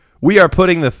We are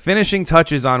putting the finishing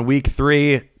touches on week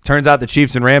 3. Turns out the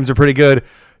Chiefs and Rams are pretty good.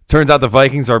 Turns out the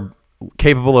Vikings are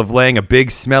capable of laying a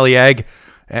big smelly egg.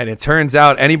 And it turns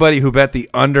out anybody who bet the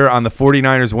under on the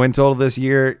 49ers win total this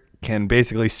year can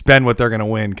basically spend what they're going to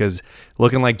win, because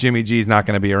looking like Jimmy G is not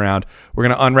going to be around. We're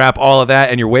going to unwrap all of that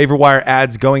and your waiver wire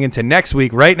ads going into next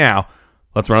week right now.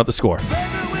 Let's run up the score.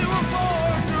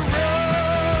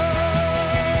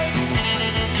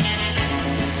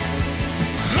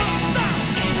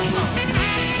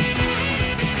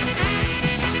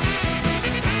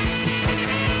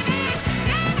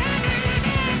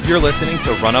 You're listening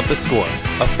to Run Up the Score,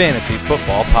 a fantasy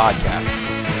football podcast.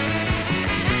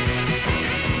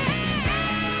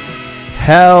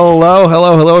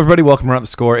 Hello, everybody. Welcome to Run Up the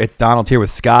Score. It's Donald here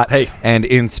with Scott. Hey. And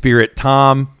in spirit,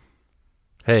 Tom.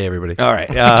 Hey, everybody. All right.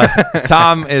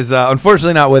 Tom is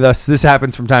unfortunately not with us. This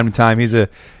happens from time to time. He's a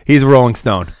Rolling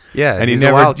Stone. Yeah, and he's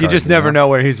a wild you card, just never know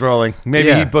where he's rolling.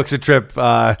 Maybe he books a trip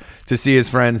to see his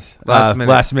friends last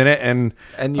minute, and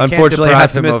you unfortunately can't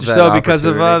has to deprive miss him the of show that because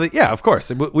of opportunity. of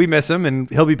course we miss him, and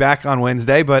he'll be back on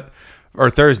Wednesday, or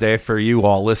Thursday for you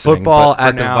all listening. Football But for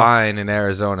at the now- Vine in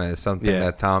Arizona is something Yeah.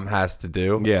 that Tom has to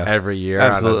do Yeah. every year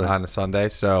Absolutely. on a Sunday.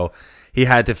 So he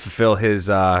had to fulfill his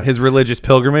religious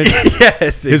pilgrimage. yes,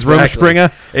 His exactly.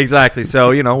 Rumspringa. Exactly. So,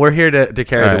 we're here to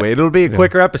carry Right. the weight. It'll be a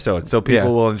quicker episode, so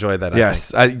people will enjoy that.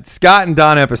 Yes, Scott and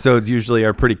Don episodes usually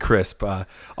are pretty crisp.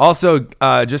 Also,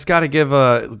 just got to give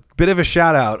a bit of a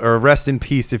shout out, or a rest in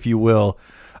peace, if you will,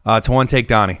 to One Take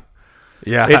Donnie.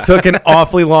 Yeah. It took an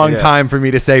awfully long Yeah. time for me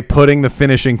to say putting the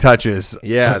finishing touches.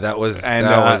 Yeah, that was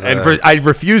I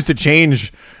refuse to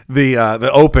change the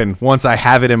open once I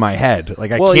have it in my head.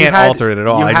 Like I can't alter it at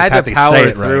all. You I had just have to to power say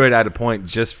it through right. it at a point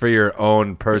just for your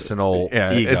own personal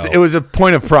ego. It was a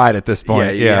point of pride at this point.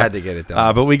 Yeah, you had to get it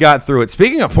done. But we got through it.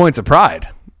 Speaking of points of pride,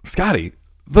 Scotty,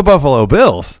 the Buffalo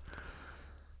Bills.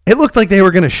 It looked like they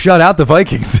were going to shut out the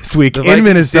Vikings this week The in Vikings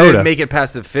Minnesota. didn't make it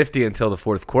past the 50 until the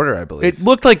fourth quarter, I believe. It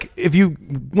looked like, if you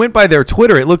went by their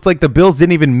Twitter, it looked like the Bills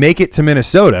didn't even make it to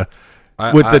Minnesota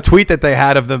with the tweet that they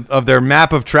had of their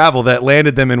map of travel that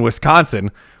landed them in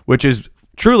Wisconsin, which is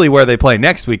truly where they play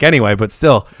next week anyway, but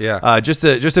still. Yeah. Just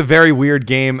a very weird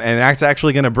game, and that's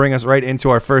actually going to bring us right into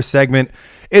our first segment.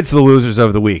 It's the losers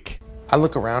of the week. I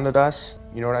look around at us,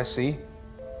 you know what I see?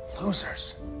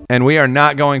 Losers. And we are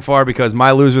not going far, because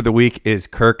my loser of the week is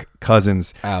Kirk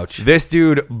Cousins. Ouch. This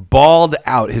dude balled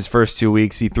out his first 2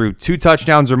 weeks. He threw 2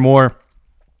 touchdowns or more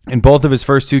in both of his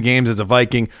first 2 games as a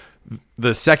Viking.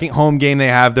 The second home game they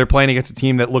have, they're playing against a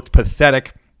team that looked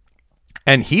pathetic.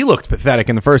 And he looked pathetic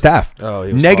in the first half. Oh,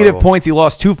 he was Negative horrible. points. He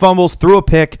lost 2 fumbles, threw a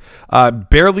pick,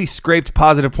 barely scraped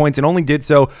positive points, and only did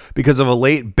so because of a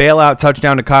late bailout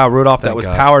touchdown to Kyle Rudolph that Thank was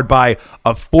God. powered by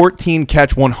a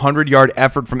 14-catch, 100-yard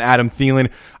effort from Adam Thielen.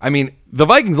 I mean, the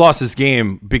Vikings lost this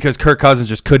game because Kirk Cousins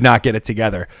just could not get it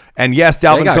together. And yes, They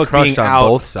Dalvin got Cook crushed being on out.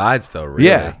 both sides, though, really.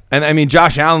 Yeah, and I mean,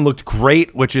 Josh Allen looked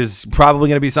great, which is probably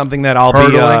going to be something that I'll be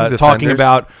Hurdling talking defenders.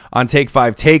 about on Take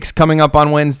 5 Takes coming up on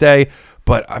Wednesday.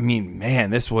 But I mean,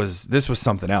 man, this was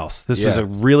something else. This was Yeah. a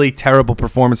really terrible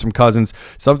performance from Cousins,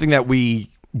 something that we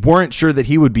weren't sure that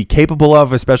he would be capable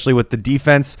of, especially with the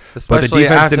defense. Especially but the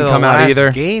defense after didn't the come out last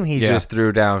either. game he Yeah. just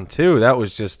threw down, too. That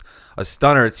was just a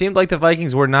stunner. It seemed like the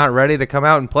Vikings were not ready to come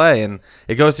out and play, and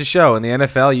it goes to show, in the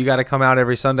NFL, you got to come out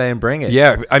every Sunday and bring it.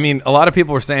 Yeah, I mean, a lot of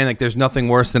people were saying like there's nothing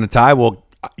worse than a tie. Well,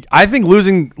 I think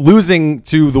losing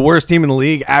to the worst team in the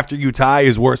league after you tie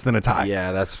is worse than a tie.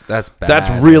 Yeah, that's bad. That's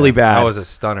really man. bad. That was a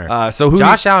stunner. So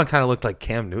Josh Allen kind of looked like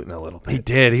Cam Newton a little bit. He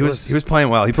did. He was playing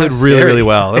well. He kinda played really, scary. really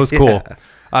well. That was cool.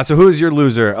 Yeah. So who is your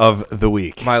loser of the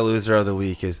week? My loser of the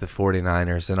week is the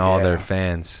 49ers and all Yeah. their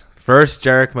fans. First,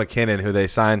 Jerick McKinnon, who they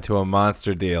signed to a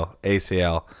monster deal,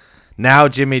 ACL. Now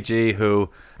Jimmy G, who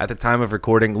at the time of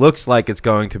recording looks like it's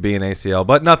going to be an ACL,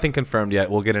 but nothing confirmed yet.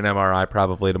 We'll get an MRI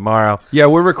probably tomorrow. Yeah,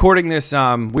 we're recording this.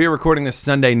 We are recording this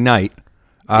Sunday night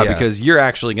Yeah. because you're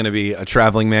actually going to be a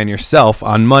traveling man yourself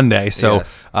on Monday. So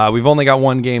Yes. we've only got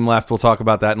one game left. We'll talk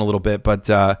about that in a little bit. But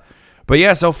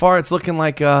yeah, so far it's looking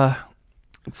like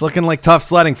tough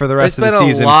sledding for the rest of the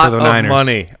season a lot for the of Niners.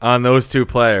 money on those two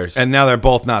players. And now they're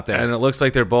both not there. And it looks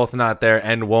like they're both not there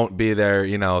and won't be there,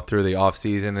 through the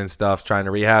offseason and stuff, trying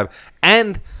to rehab.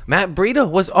 And Matt Breida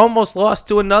was almost lost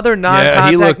to another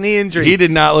non-contact knee injury. He did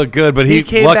not look good, but he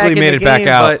came luckily back in made the it back game,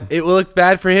 out. But it looked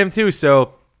bad for him, too.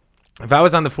 So if I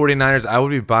was on the 49ers, I would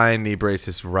be buying knee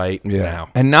braces right now.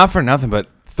 And not for nothing, but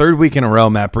third week in a row,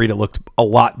 Matt Breida looked a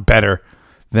lot better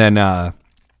than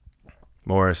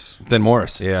Morris.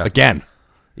 Morris. Yeah. Again.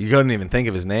 You couldn't even think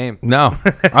of his name. No.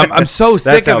 I'm so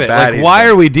sick That's of how it. bad Like, he's why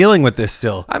been. are we dealing with this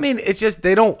still? I mean, it's just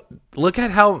they don't look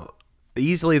at how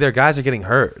easily their guys are getting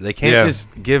hurt. They can't just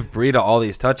give Breida all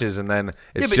these touches and then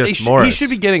it's just Morris. He should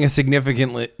be getting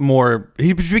significantly more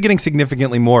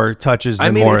touches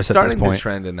than Morris it's starting at this point. To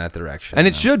trend in that direction. And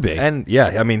it should be. And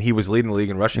yeah, I mean, he was leading the league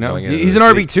in rushing going into he's this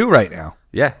an week. RB2 right now.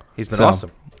 Yeah, he's been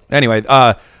awesome. Anyway,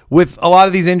 with a lot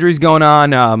of these injuries going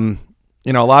on,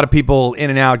 a lot of people in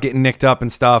and out getting nicked up and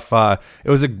stuff. It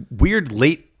was a weird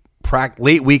late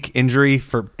week injury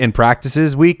in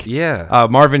practices week. Yeah.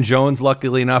 Marvin Jones,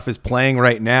 luckily enough, is playing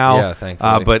right now. Yeah,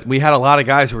 thankfully. But we had a lot of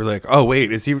guys who were like, oh,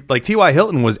 wait, is he like T.Y.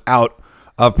 Hilton was out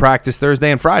of practice Thursday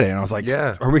and Friday. And I was like,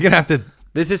 yeah. Are we going to have to...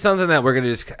 This is something that we're going to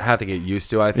just have to get used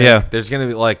to, I think. Yeah. There's going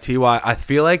to be like T.Y. I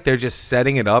feel like they're just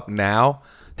setting it up now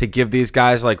to give these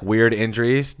guys like weird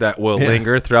injuries that will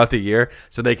linger throughout the year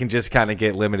so they can just kind of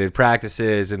get limited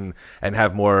practices and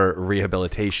have more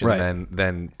rehabilitation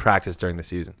than practice during the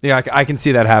season. Yeah, I can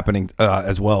see that happening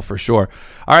as well for sure.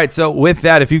 All right, so with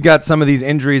that, if you've got some of these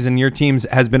injuries and your team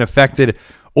has been affected,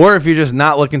 or if you're just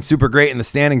not looking super great in the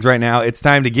standings right now, it's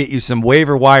time to get you some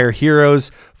waiver wire heroes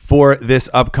for this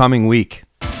upcoming week.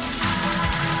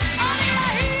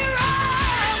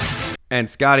 And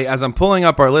Scotty, as I'm pulling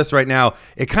up our list right now,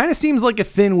 it kind of seems like a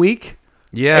thin week.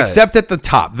 Yeah. Except at the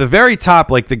top, the very top,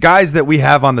 like the guys that we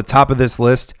have on the top of this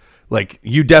list, like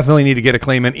you definitely need to get a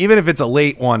claim in, even if it's a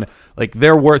late one. Like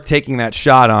they're worth taking that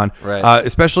shot on, right?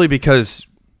 Especially because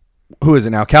who is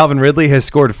it now? Calvin Ridley has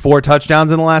scored 4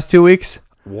 touchdowns in the last 2 weeks.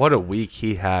 What a week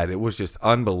he had! It was just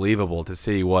unbelievable to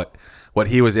see what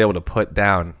he was able to put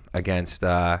down against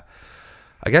a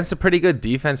pretty good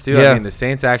defense too. Yeah. I mean, the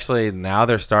Saints actually now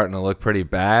they're starting to look pretty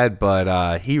bad,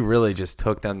 but he really just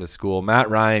took them to school.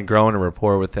 Matt Ryan growing a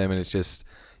rapport with him, and it's just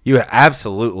you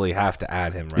absolutely have to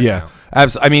add him right now.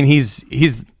 Absolutely. I mean, he's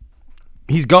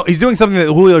doing something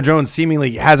that Julio Jones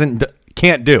seemingly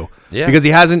can't do. Yeah. Because he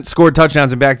hasn't scored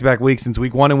touchdowns in back-to-back weeks since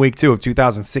week 1 and week 2 of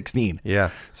 2016. Yeah.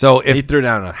 So if he threw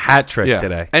down a hat trick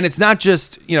today, and it's not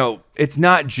just the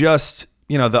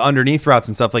underneath routes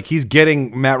and stuff. Like he's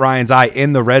getting Matt Ryan's eye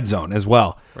in the red zone as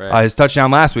well. Right. His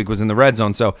touchdown last week was in the red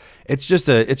zone. So it's just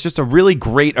a really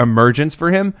great emergence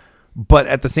for him. But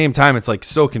at the same time, it's like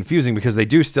so confusing because they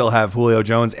do still have Julio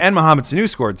Jones and Mohamed Sanu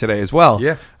scored today as well.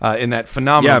 Yeah. In that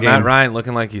phenomenal game. Matt Ryan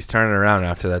looking like he's turning around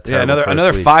after that. Yeah,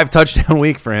 another 5 touchdown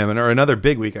week for him, or another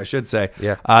big week, I should say.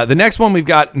 Yeah. The next one we've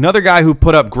got another guy who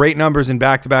put up great numbers in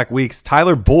back-to-back weeks,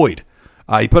 Tyler Boyd.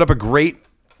 He put up a great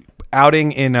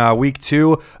outing in week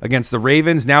 2 against the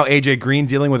Ravens. Now AJ Green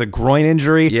dealing with a groin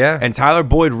injury. Yeah. And Tyler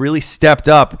Boyd really stepped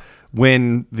up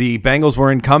when the Bengals were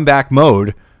in comeback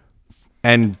mode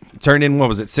and turned in,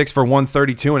 6 for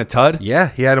 132 and a tud? Yeah,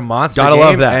 he had a monster Gotta game.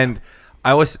 love that. And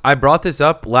I brought this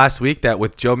up last week that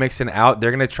with Joe Mixon out, they're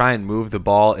going to try and move the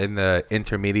ball in the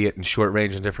intermediate and short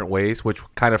range in different ways, which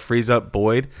kind of frees up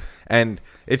Boyd. And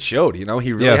it showed, he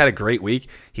really had a great week.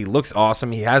 He looks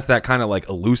awesome. He has that kind of like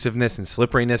elusiveness and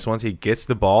slipperiness once he gets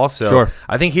the ball. So Sure.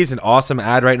 I think he's an awesome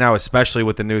ad right now, especially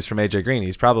with the news from AJ Green.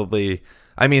 He's probably,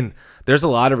 there's a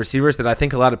lot of receivers that I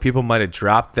think a lot of people might have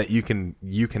dropped that you can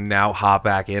now hop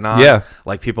back in on. Yeah.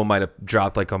 Like people might have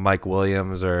dropped like a Mike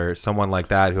Williams or someone like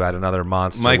that who had another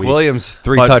monster Mike week. Williams,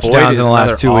 3 But touchdowns Boyd in is the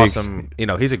last 2 another weeks. awesome,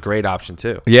 he's a great option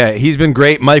too. Yeah, he's been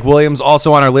great. Mike Williams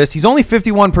also on our list. He's only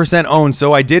 51% owned,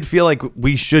 so I did feel like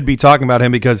we should be talking about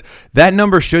him because that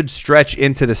number should stretch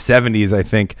into the 70s, I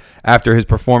think, after his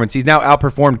performance. He's now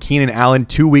outperformed Keenan Allen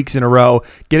 2 weeks in a row,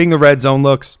 getting the red zone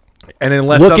looks. And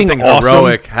unless Looking something awesome.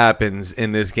 heroic happens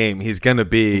in this game, he's going to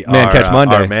be Man our Catch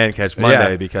Monday. our Man Catch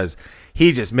Monday Yeah. because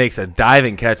he just makes a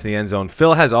diving catch in the end zone.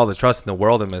 Phil has all the trust in the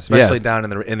world in him, especially down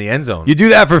in the end zone. You do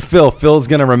that for Phil, Phil's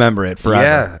going to remember it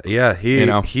forever. Yeah.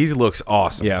 He looks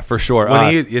awesome. Yeah, for sure.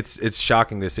 It's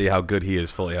shocking to see how good he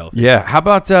is fully healthy. Yeah, how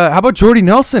about Jordy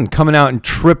Nelson coming out and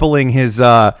tripling his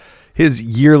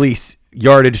yearly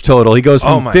yardage total? He goes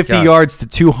from 50 yards to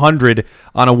 200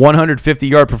 on a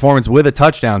 150-yard performance with a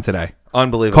touchdown today.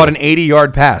 Unbelievable. Caught an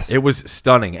 80-yard pass. It was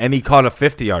stunning, and he caught a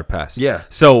 50-yard pass. Yeah.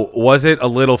 So was it a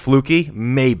little fluky?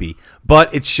 Maybe.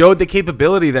 But it showed the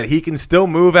capability that he can still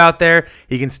move out there.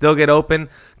 He can still get open.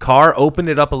 Carr opened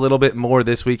it up a little bit more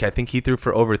this week. I think he threw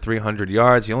for over 300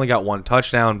 yards. He only got 1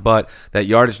 touchdown, but that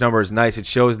yardage number is nice. It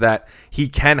shows that he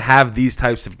can have these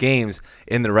types of games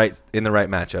in the right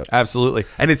matchup. Absolutely.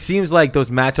 And it seems like those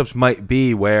matchups might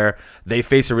be where they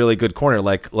face a really good corner,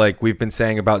 like we've been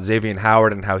saying about Xavier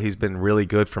Howard and how he's been really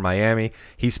good for Miami.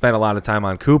 He spent a lot of time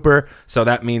on Cooper, so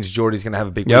that means Jordy's going to have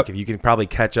a big week. If you can probably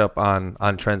catch up on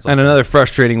trends like and another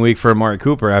frustrating week for Amari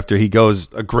Cooper after he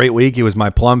goes a great week. He was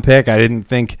my plum pick. I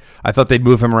thought they'd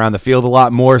move him around the field a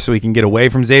lot more so he can get away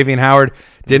from Xavier Howard.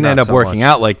 Didn't Not end up so working much.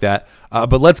 out like that.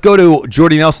 But let's go to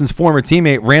Jordy Nelson's former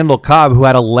teammate, Randall Cobb, who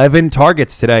had 11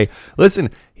 targets today. Listen,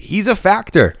 he's a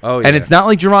factor. Oh, yeah. And it's not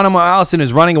like Geronimo Allison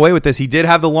is running away with this. He did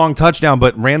have the long touchdown,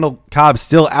 but Randall Cobb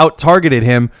still out-targeted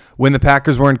him when the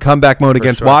Packers were in comeback mode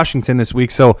against sure. Washington this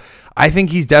week. So I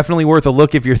think he's definitely worth a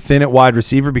look if you're thin at wide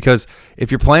receiver, because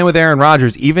if you're playing with Aaron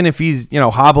Rodgers, even if he's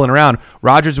hobbling around,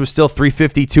 Rodgers was still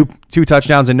 350, two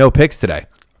touchdowns and no picks today.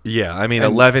 Yeah, I mean,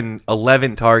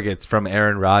 11 targets from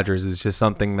Aaron Rodgers is just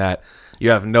something that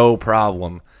you have no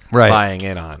problem buying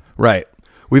in on. Right.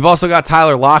 We've also got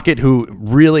Tyler Lockett, who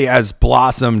really has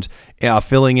blossomed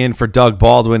filling in for Doug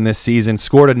Baldwin this season.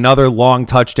 Scored another long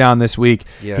touchdown this week.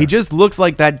 Yeah. He just looks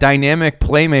like that dynamic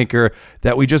playmaker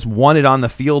that we just wanted on the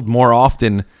field more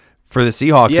often for the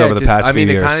Seahawks over the past few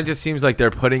years. It kind of just seems like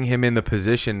they're putting him in the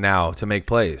position now to make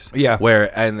plays. Yeah.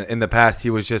 Where and in the past he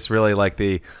was just really like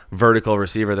the vertical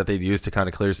receiver that they'd use to kind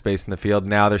of clear space in the field.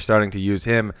 Now they're starting to use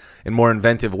him in more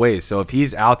inventive ways. So if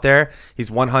he's out there, he's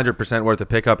 100% worth a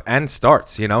pickup and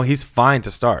starts. He's fine to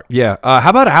start. Yeah. How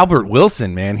about Albert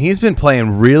Wilson, man? He's been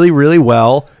playing really, really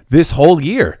well this whole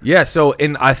year. Yeah, so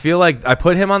I feel like I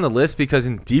put him on the list because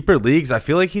in deeper leagues, I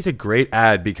feel like he's a great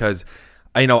ad because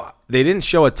they didn't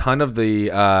show a ton of the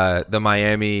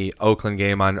Miami Oakland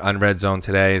game on Red Zone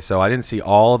today, so I didn't see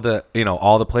all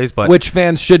the plays. But which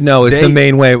fans should know is the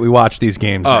main way we watch these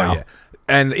games now. Yeah.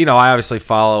 And I obviously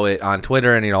follow it on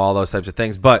Twitter and all those types of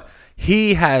things. But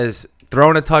he has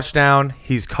thrown a touchdown.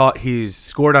 He's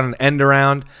scored on an end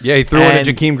around. Yeah, he threw it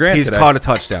to Jakeem Grant He's today. caught a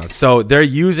touchdown. So they're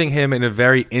using him in a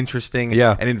very interesting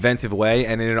Yeah. and inventive way.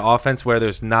 And in an offense where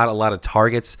there's not a lot of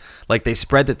targets, like they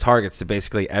spread the targets to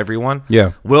basically everyone.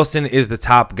 Yeah. Wilson is the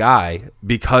top guy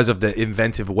because of the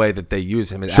inventive way that they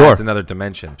use him. It Sure. adds another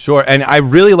dimension. Sure, and I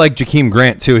really like Jakeem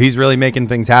Grant, too. He's really making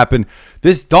things happen.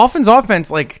 This Dolphins offense,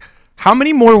 how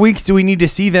many more weeks do we need to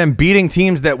see them beating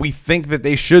teams that we think that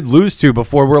they should lose to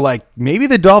before we're like, maybe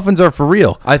the Dolphins are for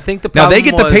real? I think the Now, problem they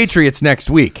get the was- Patriots next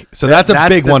week, so that's a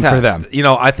big the one for test. them.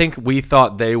 I think we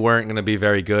thought they weren't going to be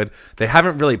very good. They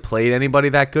haven't really played anybody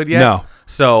that good yet. No.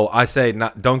 So I say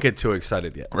don't get too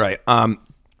excited yet. Right.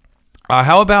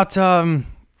 How about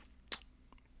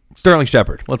Sterling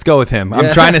Shepard? Let's go with him.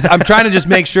 I'm trying to just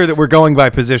make sure that we're going by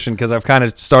position because I've kind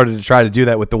of started to try to do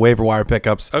that with the waiver wire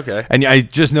pickups. Okay. And I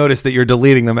just noticed that you're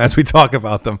deleting them as we talk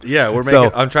about them. Yeah,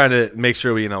 I'm trying to make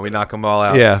sure we knock them all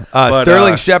out. Yeah. But,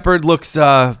 Sterling Shepard looks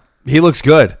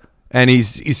good. And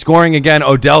he's scoring again.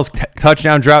 Odell's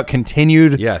touchdown drought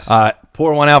continued. Yes.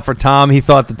 Pour one out for Tom. He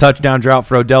thought the touchdown drought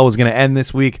for Odell was going to end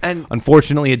this week. And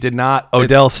unfortunately, it did not.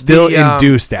 Odell still in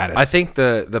due status. I think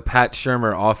the Pat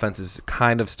Shurmur offense is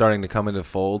kind of starting to come into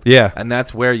fold. Yeah. And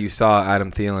that's where you saw Adam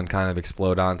Thielen kind of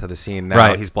explode onto the scene. Now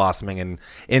Right. he's blossoming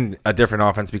in a different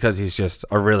offense because he's just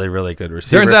a really, really good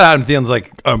receiver. Turns out Adam Thielen's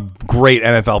like a great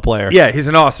NFL player. Yeah, he's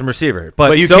an awesome receiver.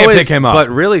 But you so can't is, pick him up. But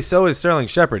really, so is Sterling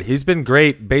Shepard. He's been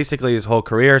great basically his whole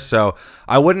career. So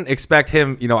I wouldn't expect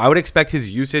him, I would expect his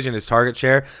usage and his target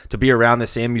share to be around the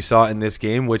same you saw in this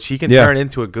game, which he can turn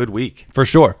into a good week. For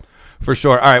sure.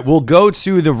 All right, we'll go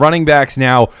to the running backs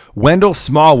now. Wendell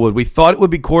Smallwood. We thought it would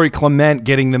be Corey Clement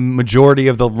getting the majority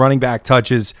of the running back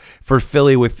touches for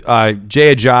Philly with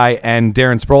Jay Ajayi and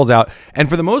Darren Sproles out. And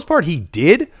for the most part, he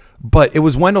did. But it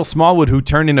was Wendell Smallwood who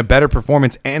turned in a better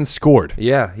performance and scored.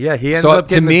 Yeah. He ends So, up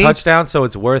getting to me- the touchdown, so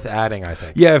it's worth adding, I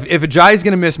think. Yeah, if Ajayi's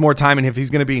going to miss more time and if he's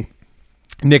going to be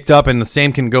nicked up, and the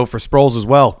same can go for Sproles as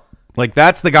well.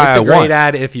 That's the guy It's I a great want.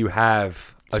 ad if you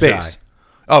have Space. Ajayi.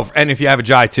 Oh, and if you have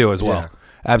Ajayi too as well. Yeah.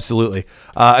 Absolutely.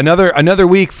 Another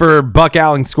week for Buck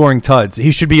Allen scoring tuds.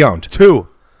 He should be owned.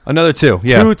 Another two.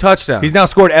 Yeah. 2 touchdowns. He's now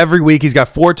scored every week. He's got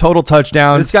 4 total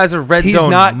touchdowns. This guy's a red He's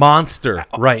zone not- monster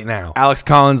right now. Alex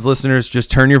Collins listeners, just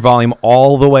turn your volume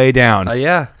all the way down.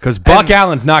 Yeah. Because Buck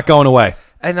Allen's not going away.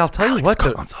 And I'll tell you Alex what,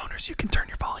 Collins owners, you can turn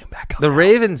your volume back up. the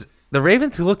Ravens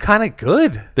look kind of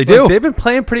good. They do. They've been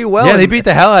playing pretty well. Yeah, they beat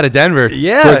the hell out of Denver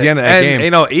towards the end of that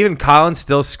game. Even Collins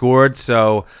still scored,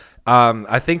 so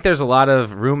I think there's a lot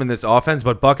of room in this offense,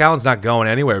 but Buck Allen's not going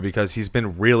anywhere because he's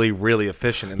been really, really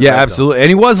efficient in the red zone. Absolutely. And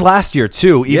he was last year,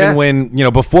 too, even when,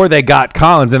 before they got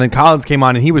Collins, and then Collins came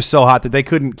on, and he was so hot that they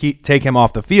couldn't take him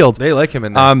off the field. They like him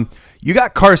in there. You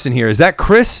got Carson here. Is that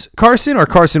Chris Carson or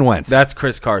Carson Wentz? That's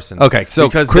Chris Carson. Okay, so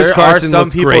because Chris there Carson are some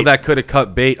looked people great. that could have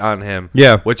cut bait on him.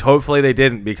 Yeah. Which hopefully they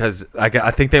didn't because I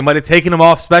think they might have taken him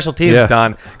off special teams, Yeah.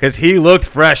 Don, because he looked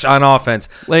fresh on offense.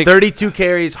 32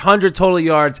 carries, 100 total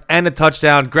yards, and a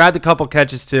touchdown. Grabbed a couple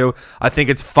catches too. I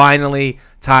think it's finally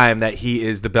time that he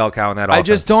is the bell cow in that offense. I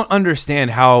just don't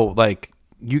understand how,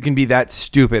 you can be that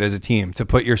stupid as a team to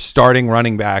put your starting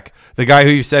running back, the guy who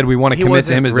you said we want to commit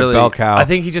to him as the bell cow. I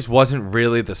think he just wasn't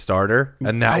really the starter,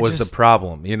 and that was the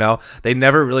problem. You know, they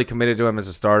never really committed to him as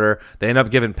a starter. They end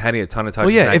up giving Penny a ton of touches.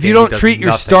 Well, yeah, in that if game. you don't treat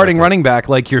your starting running back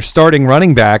like your starting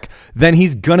running back, then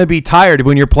he's gonna be tired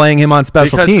when you're playing him on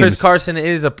special teams. Because Chris Carson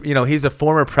is he's a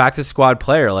former practice squad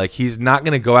player. Like, he's not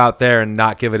gonna go out there and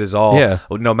not give it his all. Yeah.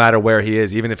 No matter where he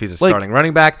is, even if he's a starting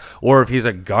running back or if he's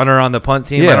a gunner on the punt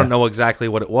team. Yeah. I don't know exactly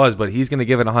what it was, but he's going to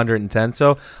give it 110.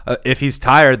 So if he's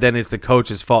tired, then it's the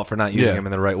coach's fault for not using him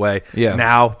in the right way. Yeah.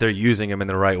 Now they're using him in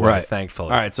the right way,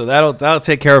 thankfully. All right, so that'll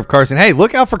take care of Carson. Hey,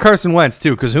 look out for Carson Wentz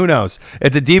too, because who knows?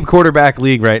 It's a deep quarterback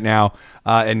league right now,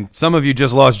 and some of you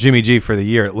just lost Jimmy G for the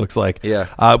year. It looks like.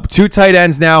 Yeah. 2 tight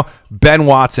ends now. Ben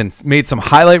Watson made some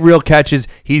highlight reel catches.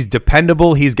 He's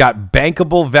dependable. He's got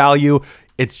bankable value.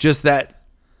 It's just that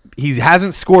he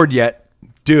hasn't scored yet.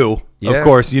 Of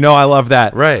course, I love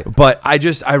that. Right. But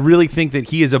I really think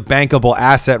that he is a bankable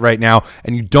asset right now,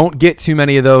 and you don't get too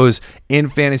many of those in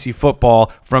fantasy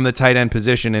football from the tight end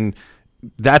position, and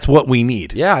that's what we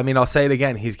need. Yeah, I mean, I'll say it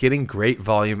again. He's getting great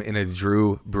volume in a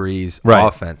Drew Brees Right.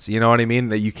 offense. You know what I mean?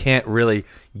 That you can't really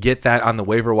get that on the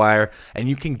waiver wire, and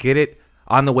you can get it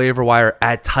on the waiver wire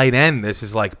at tight end. This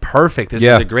is like perfect. This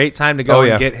is a great time to go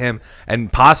and get him and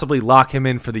possibly lock him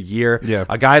in for the year. Yeah.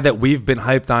 A guy that we've been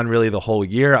hyped on really the whole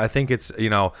year. I think it's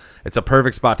a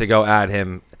perfect spot to go add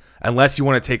him. Unless you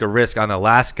want to take a risk on the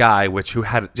last guy,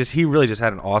 he really just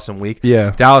had an awesome week.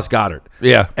 Yeah. Dallas Goedert.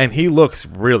 Yeah. And he looks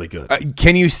really good.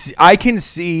 I can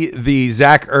see the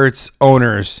Zach Ertz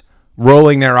owners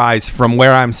rolling their eyes from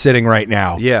where I'm sitting right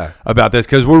now about this,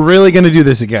 because we're really going to do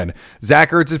this again. Zach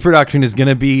Ertz's production is going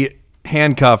to be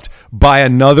handcuffed by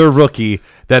another rookie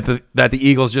that the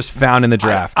Eagles just found in the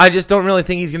draft. I just don't really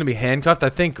think he's going to be handcuffed. I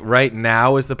think right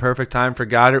now is the perfect time for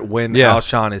Goddard when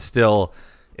Alshon is still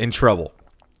in trouble.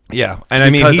 Yeah,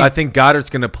 and because I think Goddard's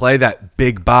going to play that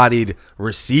big-bodied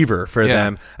receiver for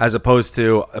them as opposed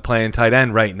to playing tight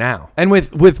end right now. And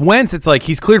with Wentz, it's like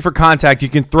he's cleared for contact. You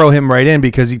can throw him right in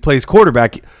because he plays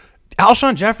quarterback.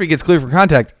 Alshon Jeffrey gets cleared for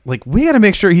contact. Like, we got to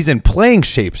make sure he's in playing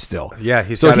shape still. Yeah,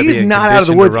 he's not out of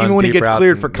the woods even when he gets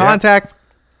cleared for contact.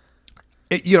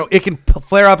 It can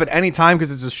flare up at any time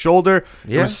because it's a shoulder.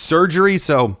 It was surgery,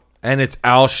 so. And it's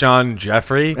Alshon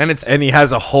Jeffrey, and he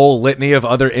has a whole litany of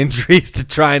other injuries to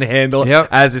try and handle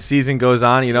as the season goes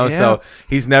on. So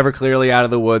he's never clearly out of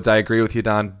the woods. I agree with you,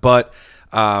 Don. But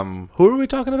who are we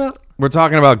talking about? We're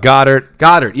talking about Goddard.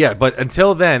 Goddard, yeah. But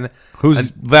until then, whose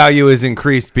value is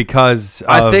increased because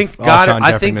of Alshon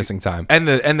Jeffrey missing time. And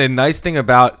the nice thing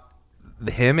about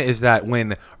him is that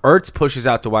when Ertz pushes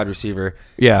out to wide receiver,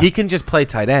 he can just play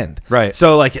tight end. Right.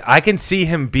 So like I can see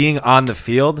him being on the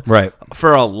field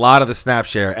for a lot of the snap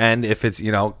share. And if it's,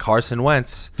 Carson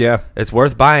Wentz, it's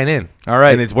worth buying in. All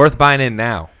right. And it's worth buying in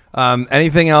now.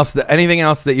 Anything else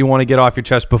that you want to get off your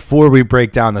chest before we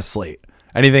break down the slate?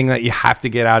 Anything that you have to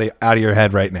get out of your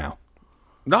head right now?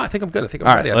 No, I think I'm good. I think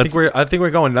I'm ready. I think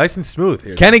we're going nice and smooth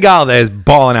here. Kenny Golladay is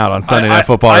balling out on Sunday Night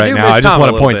Football right now. I just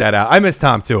want to point that out. I miss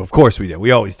Tom too. Of course we do.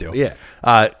 We always do.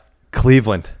 Yeah.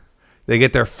 Cleveland, they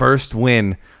get their first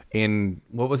win in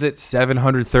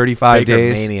 735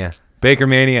 days. Baker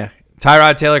Mania.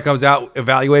 Tyrod Taylor comes out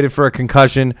evaluated for a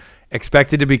concussion,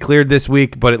 expected to be cleared this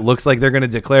week, but it looks like they're going to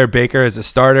declare Baker as a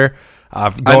starter.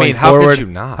 Going forward,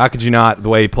 how could you not? The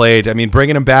way he played. I mean,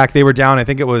 bringing him back, they were down. I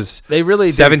think it was they really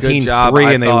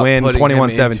 17-3, and they win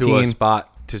 21-17. A spot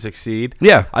to succeed.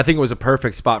 Yeah, I think it was a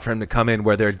perfect spot for him to come in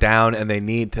where they're down and they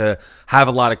need to have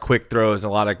a lot of quick throws, a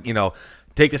lot of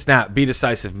take the snap, be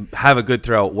decisive, have a good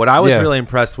throw. What I was really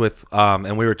impressed with,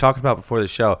 and we were talking about before the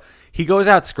show. He goes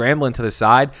out scrambling to the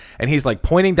side, and he's like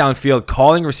pointing downfield,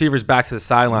 calling receivers back to the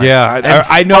sideline. Yeah,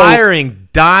 I know. Firing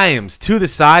dimes to the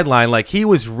sideline. Like, he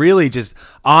was really just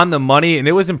on the money, and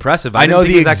it was impressive. I know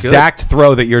the exact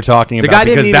throw that you're talking about. The guy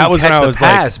didn't even catch the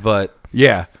pass, but...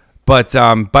 Yeah. But,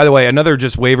 by the way, another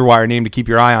just waiver wire name to keep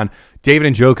your eye on.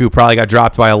 David Njoku probably got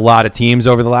dropped by a lot of teams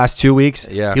over the last 2 weeks.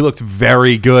 Yeah. He looked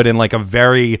very good and like a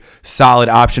very solid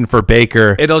option for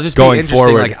Baker. It'll just going be interesting.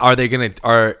 Forward.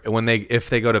 Like, if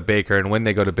they go to Baker and when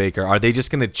they go to Baker, are they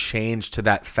just going to change to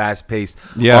that fast-paced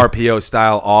RPO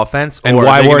style offense? And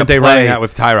why weren't they running that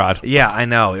with Tyrod? Yeah, I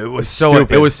know. It was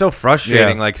so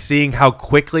frustrating. Like seeing how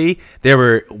quickly they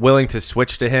were willing to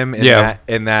switch to him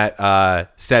in that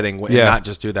setting and not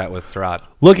just do that with Tyrod.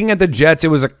 Looking at the Jets, it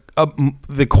was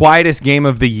the quietest game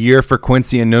of the year for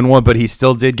Quincy Enunwa, but he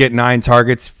still did get 9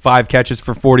 targets, 5 catches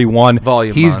for 41.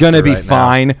 He's going to be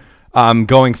fine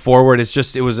going forward. It's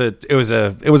just it was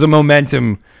a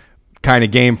momentum kind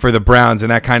of game for the Browns,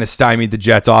 and that kind of stymied the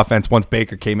Jets offense once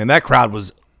Baker came in. That crowd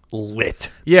was lit.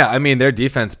 Yeah, I mean, their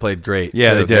defense played great.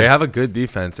 Yeah, too. they did. They have a good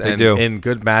defense. They And do. in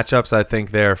good matchups, I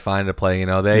think they're fine to play.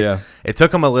 Yeah. It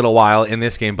took them a little while in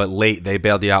this game, but late they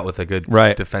bailed you out with a good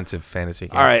Right. defensive fantasy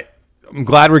game. All right. I'm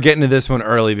glad we're getting to this one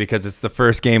early because it's the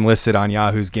first game listed on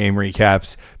Yahoo's game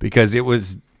recaps because it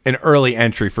was an early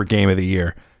entry for game of the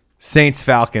year. Saints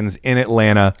Falcons in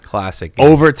Atlanta. Classic game.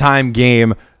 Overtime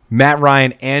game. Matt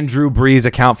Ryan and Drew Brees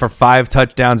account for 5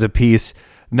 touchdowns apiece.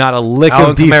 Not a lick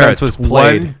Alvin of defense Kamara, was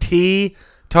played. 20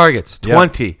 targets.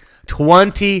 20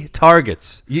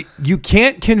 targets. You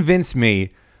can't convince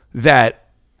me that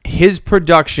his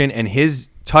production and his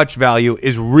touch value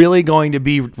is really going to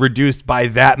be reduced by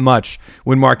that much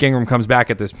when Mark Ingram comes back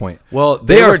at this point. Well,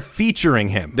 they are featuring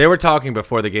him. They were talking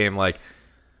before the game like,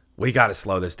 we got to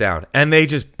slow this down. And they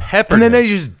just peppered And then him. they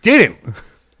just didn't.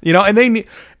 And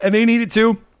they needed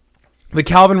to. The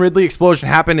Calvin Ridley explosion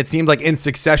happened, it seemed like in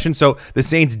succession, so the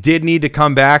Saints did need to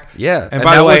come back. Yeah, And and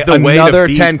by that the way, was the way to another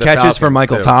beat 10 the catches for Falcons,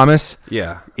 Michael too. Thomas.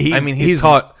 Yeah. He's- I mean, he's- he's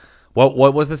caught,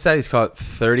 what was the set? He's caught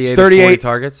 38 of 40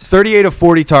 targets? 38 of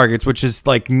 40 targets, which is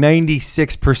like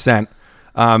 96%.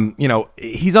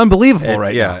 He's unbelievable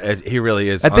right now. He really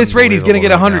is. At this rate, he's going to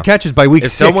get 100 catches by week If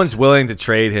 6. someone's willing to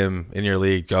trade him in your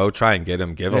league, go try and get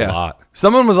him. Give a lot.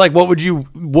 Someone was like, "What would you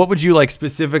like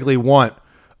specifically want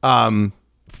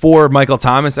for Michael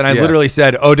Thomas?" And I literally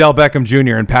said Odell Beckham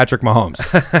Jr. and Patrick Mahomes,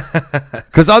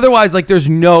 because otherwise, like, there's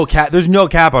no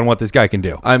cap on what this guy can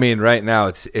do. I mean, right now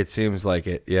it seems like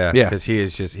it. Yeah, Yeah. because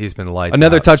he's been lights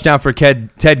Another out. touchdown for Ted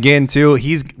Ginn too.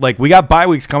 He's like, we got bye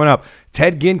weeks coming up.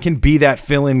 Ted Ginn can be that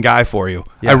fill-in guy for you.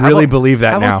 Yeah, I how really about- believe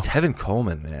that how now. about Tevin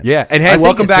Coleman, man. Yeah, and I hey, think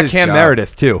welcome it's back his Cam job.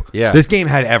 Meredith too. Yeah. This game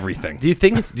had everything. Do you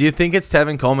think it's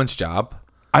Tevin Coleman's job?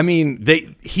 I mean,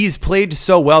 he's played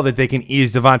so well that they can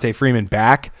ease Devontae Freeman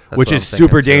back, which what is I'm thinking,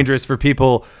 super too. dangerous for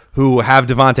people who have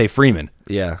Devontae Freeman.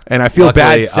 Yeah, And I feel Luckily,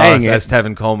 bad saying us, it. as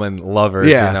Tevin Coleman lovers.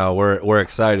 Yeah. We're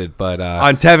excited, but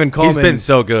On Tevin Coleman, he's been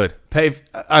so good. play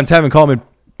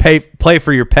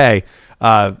for your pay.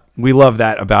 We love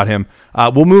that about him.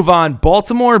 We'll move on.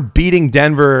 Baltimore beating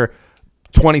Denver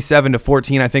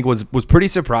 27-14, I think was pretty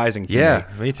surprising to me. Yeah,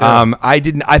 me too.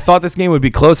 I thought this game would be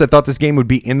close. I thought this game would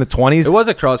be in the 20s. It was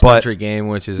a cross-country game,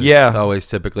 which is always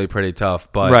typically pretty tough.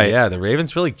 But Right. yeah, the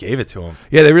Ravens really gave it to him.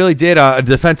 Yeah, they really did. A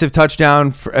defensive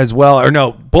touchdown as well. Or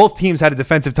no, both teams had a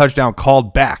defensive touchdown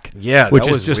called back. Yeah, which that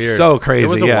is was just weird. so crazy.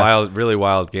 It was a yeah. really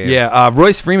wild game. Yeah,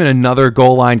 Royce Freeman, another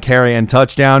goal line carry and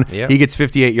touchdown. Yep. He gets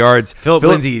 58 yards. Philip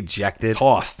Lindsay ejected.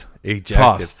 tossed.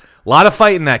 Ejected. A lot of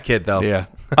fight in that kid, though. Yeah.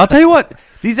 I'll tell you what,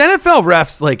 these NFL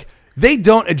refs, like, they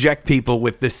don't eject people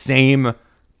with the same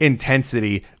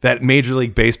intensity that Major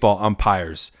League Baseball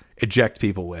umpires eject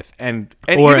people with. And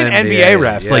Or even NBA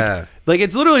refs. yeah. Like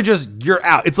it's literally just you're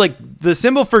out. It's like the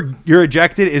symbol for you're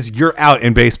ejected is you're out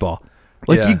in baseball.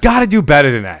 Like, Yeah. you got to do better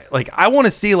than that. Like, I want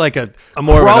to see like a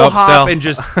more of an crow hop upsell. and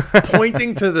just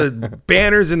pointing to the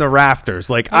banners in the rafters.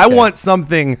 Like, I want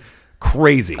something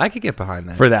crazy I could get behind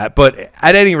that. for that. But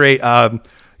at any rate,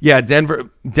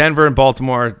 Denver and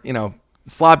Baltimore,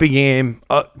 sloppy game,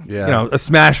 a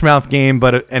smash mouth game,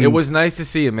 but It was nice to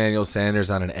see Emmanuel Sanders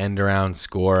on an end-around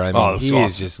score. I mean, Oh, it was he is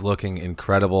awesome. just looking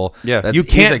incredible. Yeah,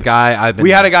 he's a guy I've been.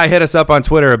 We had a guy hit us up on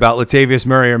Twitter about Latavius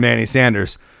Murray or Manny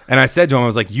Sanders, and I said to him, I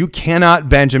was like, "You cannot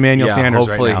bench Emmanuel Sanders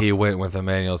hopefully right now." he went with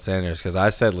Emmanuel Sanders because I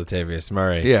said Latavius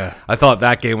Murray. Yeah. I thought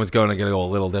that game was going to go a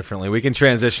little differently. We can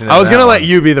transition. I was going to let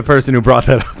you be the person who brought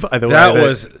that up. By the way, That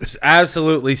was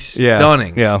absolutely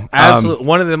stunning. yeah.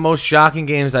 One of the most shocking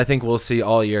games I think we'll see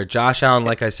all year. Josh Allen,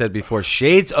 like I said before,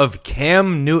 shades of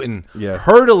Cam Newton, Yeah.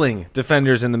 hurtling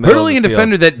defenders in the middle hurling a of the field.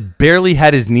 defender that barely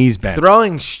had his knees bent.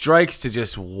 Throwing strikes to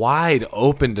just wide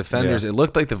open defenders. Yeah. It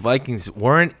looked like the Vikings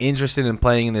weren't interested in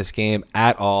playing in this game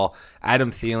at all. Adam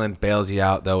Thielen bails you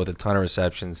out, though, with a ton of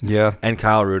receptions. Yeah. And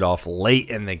Kyle Rudolph late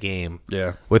in the game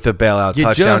Yeah. with a bailout You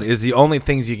touchdown just- is the only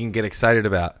things you can get excited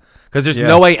about. Because there's Yeah.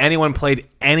 no way anyone played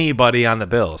anybody on the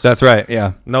Bills. That's right.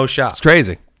 Yeah, no shot. it's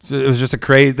crazy. It was just a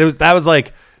crazy. That was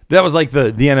like the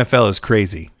NFL is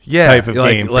crazy type of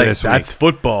game for this week. That's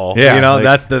football. Yeah,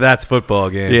 that's football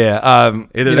game. Yeah.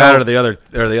 Either that or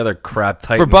the other crap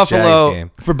Titans for Buffalo. Jags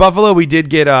game. For Buffalo, we did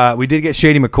get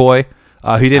Shady McCoy.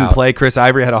 He didn't Out. play. Chris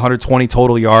Ivory had 120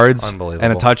 total yards Unbelievable.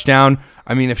 and a touchdown.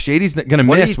 I mean, if Shady's going to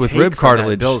What do miss you with take rib from that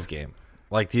cartilage, Bills game?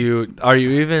 Like,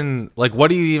 what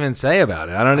do you even say about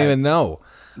it? I don't even know.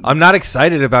 I'm not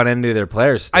excited about any of their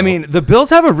players still. I mean, the Bills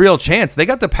have a real chance. They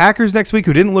got the Packers next week,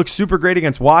 who didn't look super great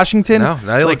against Washington. No,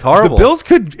 they looked horrible. The Bills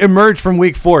could emerge from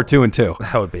Week 4 2-2.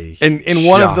 that would be In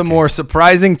one of the shocking. more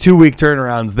surprising 2-week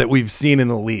turnarounds that we've seen in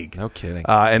the league. No kidding.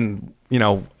 And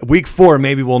week 4,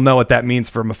 maybe we'll know what that means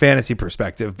from a fantasy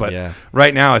perspective. But Yeah.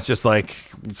 right now, it's just like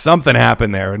something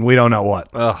happened there, and we don't know what.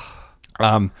 Ugh.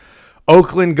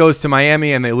 Oakland goes to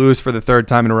Miami, and they lose for the 3rd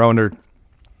time in a row under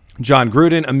John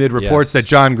Gruden, amid reports Yes. that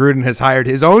John Gruden has hired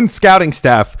his own scouting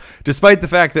staff, despite the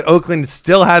fact that Oakland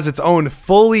still has its own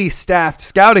fully staffed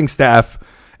scouting staff,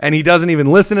 and he doesn't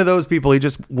even listen to those people. He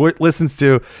just listens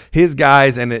to his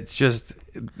guys, and it's just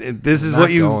this is Not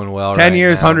what you going well 10 right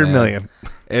years, now, 100 man. million.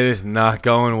 It is not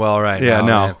going well right Yeah, now.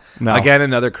 no, man. no. Again,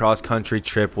 another cross-country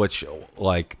trip, which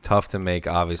tough to make,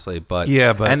 obviously. But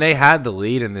and they had the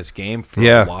lead in this game for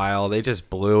a while. They just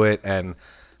blew it, and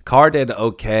Carr did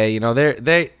okay.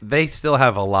 They still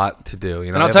have a lot to do.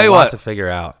 And I'll tell you what, to figure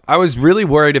out. I was really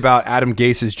worried about Adam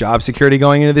Gase's job security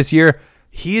going into this year.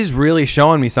 He is really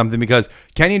showing me something because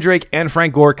Kenyon Drake and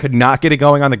Frank Gore could not get it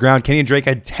going on the ground. Kenyon Drake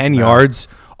had 10 yards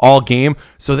all game,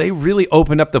 so they really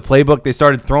opened up the playbook. They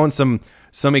started throwing some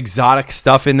exotic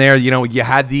stuff in there. You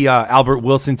had the Albert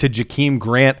Wilson to Jakeem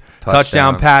Grant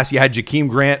touchdown pass. You had Jakeem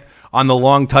Grant on the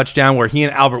long touchdown where he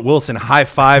and Albert Wilson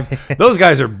high-fived. Those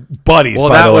guys are buddies, Well,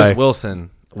 by that the was way. Wilson.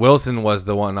 Wilson was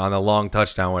the one on the long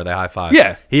touchdown where they high-fived.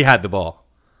 Yeah. He had the ball.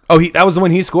 Oh, that was the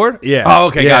one he scored? Yeah. Oh,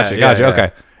 okay, Yeah, gotcha. yeah.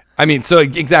 Okay. I mean, so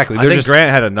exactly. I think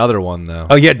Grant had another one, though.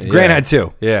 Oh, yeah, Grant had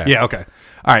 2. Yeah. Yeah, okay.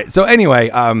 All right, so anyway,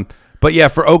 but yeah,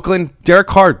 for Oakland, Derek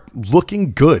Carr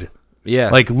looking good.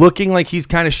 Yeah. Looking like he's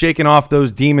kind of shaking off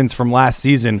those demons from last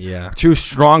season. Yeah. 2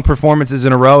 strong performances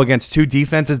in a row against 2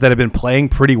 defenses that have been playing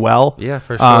pretty well. Yeah,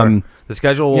 for sure. The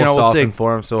schedule will we'll soften see.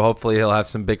 for him, so hopefully he'll have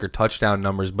some bigger touchdown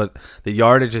numbers. But the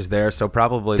yardage is there, so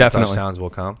probably Definitely. the touchdowns will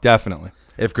come Definitely.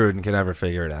 if Gruden can ever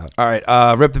figure it out. All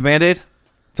right, rip the Band-Aid.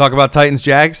 Talk about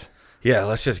Titans-Jags. Yeah,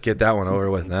 let's just get that one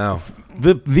over with now.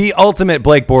 The ultimate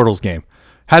Blake Bortles game.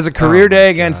 Has a career day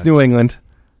against New England.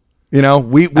 We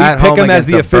At pick home him as against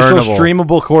the a official burnable.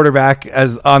 streamable quarterback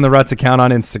as on the Ruts account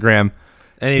on Instagram.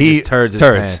 And he just turds his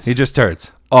pants. He just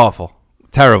turds. Awful.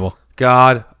 Terrible.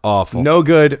 God awful. No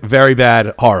good, very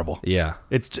bad, horrible. Yeah.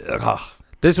 It's just,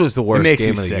 This was the worst makes me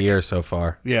game of the sick. year so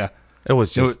far. yeah. It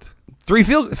was just 5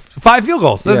 field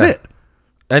goals. That's Yeah. it.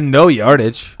 and no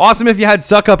yardage. Awesome if you had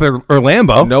Suckup or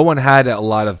Lambo. No one had a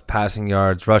lot of passing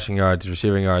yards, rushing yards,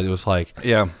 receiving yards. It was like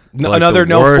Yeah. Like Another the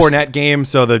no worst- Fournette game,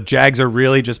 so the Jags are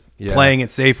really just playing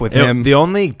it safe with him. The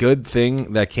only good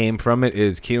thing that came from it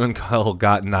is Keelan Cole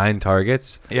got 9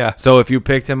 targets. Yeah. So if you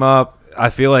picked him up, I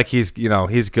feel like he's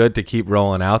good to keep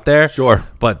rolling out there. Sure.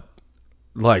 But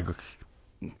like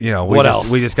What else?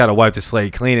 we just got to wipe the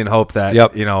slate clean and hope that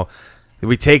Yep.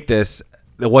 we take this.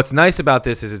 What's nice about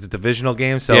this is it's a divisional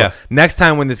game, so Yeah. next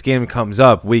time when this game comes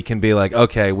up, we can be like,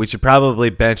 okay, we should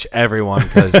probably bench everyone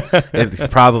because it's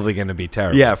probably going to be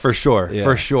terrible. Yeah, for sure. Yeah.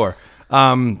 For sure.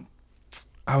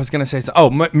 I was going to say,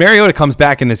 Mariota comes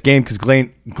back in this game because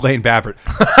Blaine Gabbert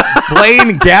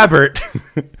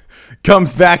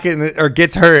comes back or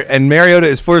gets hurt, and Mariota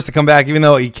is forced to come back even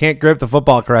though he can't grip the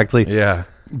football correctly. Yeah.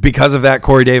 Because of that,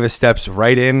 Corey Davis steps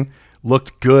right in,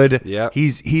 looked good. Yeah.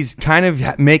 He's kind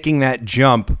of making that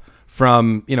jump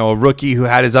from, a rookie who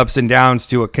had his ups and downs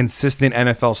to a consistent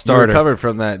NFL You starter. recovered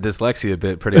from that dyslexia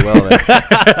bit pretty well there.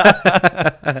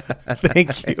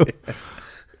 Thank you.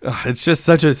 Ugh, it's just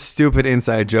such a stupid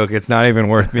inside joke. It's not even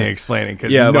worth me explaining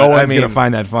because Yeah, no but, one's I mean, going to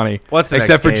find that funny. What's the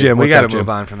except next for game? Jim? We What's got up, to move Jim?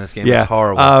 on from this game. Yeah, It's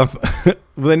horrible.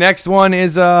 The next one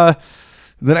is the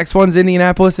next one's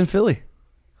Indianapolis and Philly,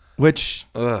 which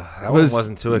that one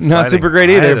wasn't too exciting. not super great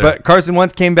either. But Carson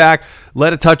Wentz came back,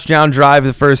 led a touchdown drive,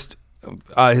 his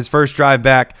first drive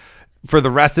back. For the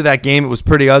rest of that game, it was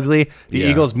pretty ugly. The Yeah.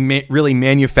 Eagles really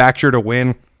manufactured a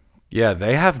win. Yeah,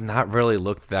 they have not really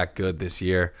looked that good this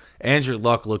year. Andrew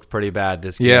Luck looked pretty bad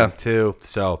this game, Yeah. too.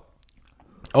 So,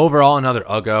 overall, another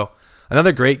Uggo.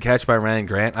 Another great catch by Ryan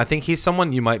Grant. I think he's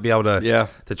someone you might be able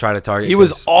to try to target. He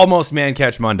was almost man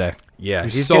catch Monday. Yeah,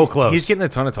 he's so close. He's getting a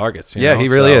ton of targets. Yeah, he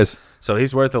really is. So,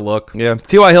 he's worth a look. Yeah.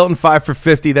 T.Y. Hilton, 5 for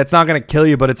 50. That's not going to kill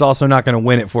you, but it's also not going to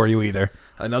win it for you either.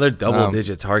 Another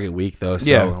double-digit target week, though.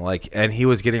 So, Yeah. and he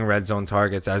was getting red zone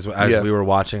targets as Yeah. we were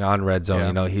watching on red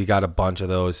zone. Yeah. He got a bunch of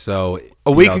those. So,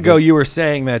 A week ago, you were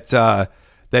saying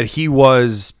that he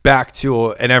was back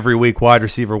to an every week wide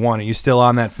receiver one. Are you still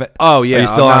on that? Oh, yeah. Are you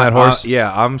still on that horse? Yeah,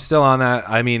 I'm still on that.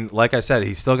 I mean, like I said,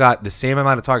 he's still got the same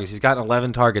amount of targets. He's gotten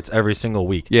 11 targets every single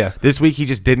week. Yeah. This week, he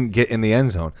just didn't get in the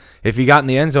end zone. If he got in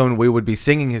the end zone, we would be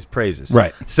singing his praises.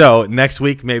 Right. So next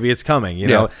week, maybe it's coming. You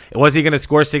know, was he going to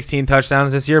score 16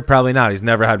 touchdowns this year? Probably not. He's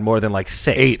never had more than like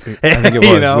 6. 8, I think it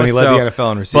was, when he led the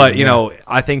NFL in receiving. But,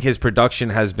 I think his production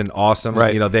has been awesome.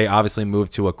 Right. They obviously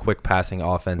moved to a quick passing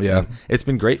offense. Yeah. And it's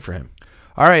been great for him.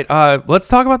 All right, let's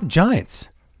talk about the Giants.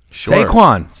 Sure.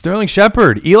 Saquon, Sterling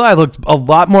Shepard. Eli looked a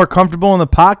lot more comfortable in the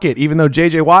pocket, even though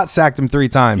J.J. Watt sacked him 3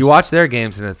 times. You watch their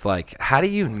games, and it's like, how do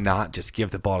you not just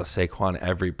give the ball to Saquon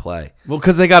every play? Well,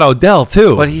 because they got Odell,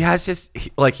 too. But he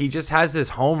just has this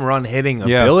home run hitting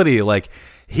ability. Like,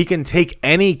 he can take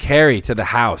any carry to the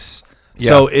house. Yeah.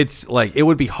 So it's like, it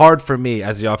would be hard for me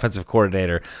as the offensive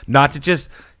coordinator not to just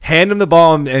hand him the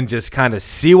ball and just kind of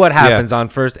see what happens on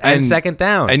first and second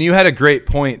down. And you had a great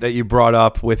point that you brought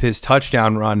up with his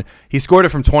touchdown run. He scored it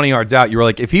from 20 yards out. You were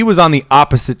like, if he was on the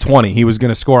opposite 20, he was going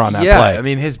to score on that play. I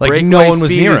mean, his like, breakaway no one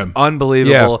was speed near is him.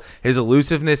 unbelievable. Yeah. His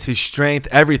elusiveness, his strength,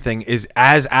 everything is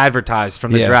as advertised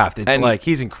from the draft. It's And like,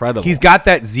 he's incredible. He's got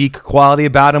that Zeke quality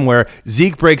about him where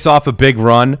Zeke breaks off a big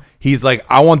run. He's like,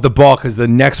 I want the ball because the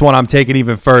next one I'm taking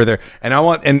even further. And I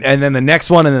want and then the next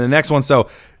one and then the next one. So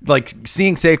like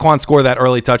seeing Saquon score that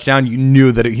early touchdown, you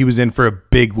knew that he was in for a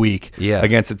big week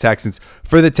against the Texans.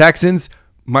 For the Texans,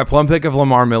 my plum pick of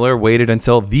Lamar Miller waited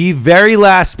until the very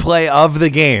last play of the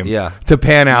game to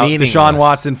pan out. Deshaun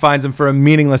Watson finds him for a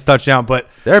meaningless touchdown, but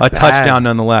a touchdown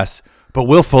nonetheless. But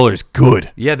Will Fuller's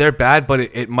good. Yeah, they're bad, but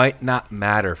it might not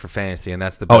matter for fantasy, and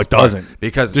that's the best Oh, it doesn't. part.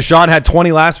 Because Deshaun had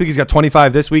 20 last week. He's got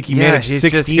 25 this week. He managed he's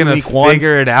 16 just gonna week 1.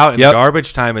 figure it out in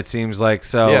garbage time, it seems like.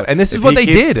 So, and this is if what he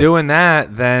they keeps did. doing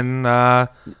that, then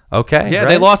okay. Yeah, right?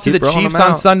 they lost to Keep the rolling Chiefs them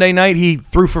on out. Sunday night. He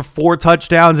threw for 4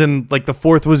 touchdowns, and like the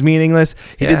 4th was meaningless.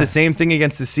 He did the same thing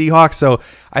against the Seahawks. So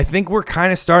I think we're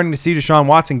kind of starting to see Deshaun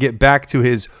Watson get back to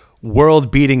his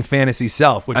world-beating fantasy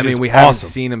self, which is we haven't awesome.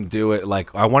 seen him do it.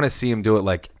 Like, I want to see him do it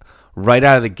like right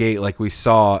out of the gate, like we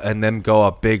saw, and then go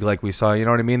up big, like we saw. You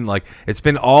know what I mean? Like, it's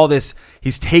been all this.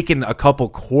 He's taken a couple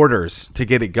quarters to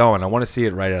get it going. I want to see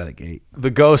it right out of the gate. The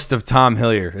ghost of Tom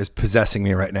Hillier is possessing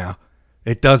me right now.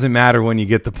 It doesn't matter when you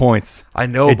get the points. I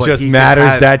know, it but just he could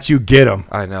matters have- that you get them.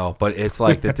 I know, but it's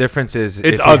like the difference is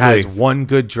It's if he ugly. has one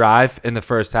good drive in the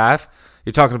first half,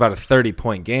 you're talking about a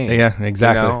 30-point game. Yeah,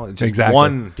 exactly. You know? Just Exactly.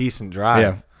 one decent drive.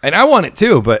 Yeah, and I want it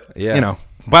too, but Yeah. you know.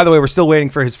 By the way, we're still waiting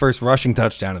for his first rushing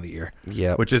touchdown of the year.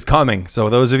 Yep. Which is coming. So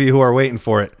those of you who are waiting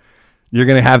for it, you're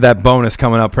going to have that bonus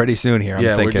coming up pretty soon here.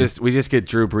 I'm thinking. we just get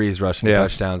Drew Brees rushing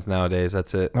touchdowns nowadays.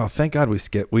 That's it. Oh, thank God we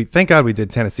skipped. Thank God we did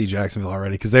Tennessee Jacksonville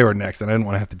already because they were next, and I didn't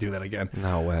want to have to do that again.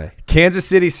 No way. Kansas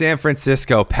City, San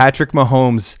Francisco. Patrick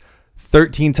Mahomes,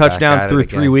 13 touchdowns at it through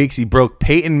again. 3 weeks. He broke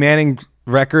Peyton Manning's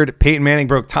record. Peyton Manning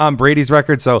broke Tom Brady's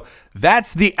record. So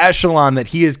that's the echelon that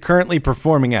he is currently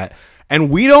performing at. And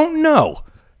we don't know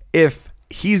if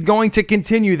he's going to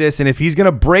continue this and if he's going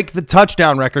to break the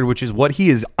touchdown record, which is what he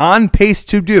is on pace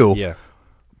to do. Yeah.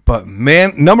 But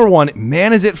man, number one,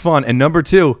 man, is it fun? And number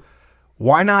two,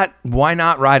 why not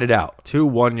ride it out? 2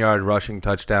 1-yard rushing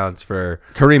touchdowns for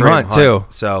Kareem Hunt, too.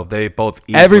 So they both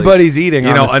easily, Everybody's eating You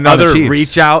on know, the- on another the Chiefs.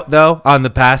 reach out though on the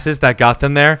passes that got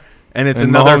them there, and it's And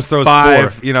another Mahomes throws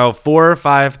 5. 4. You know, 4 or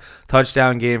 5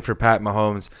 touchdown game for Pat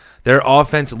Mahomes. Their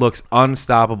offense looks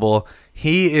unstoppable.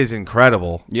 He is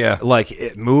incredible. Yeah.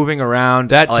 Like moving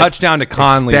around. That like, touchdown to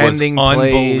Conley was extending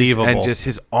plays, unbelievable. and just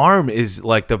his arm is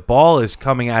like the ball is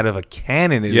coming out of a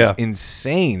cannon. It is Yeah.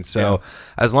 insane. So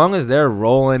as long as they're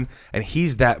rolling and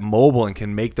he's that mobile and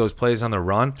can make those plays on the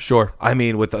run, Sure. I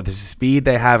mean, with the speed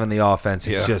they have in the offense,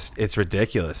 it's Yeah. just it's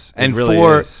ridiculous. And it really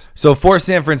for is. for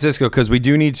San Francisco, because we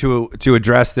do need to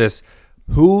address this,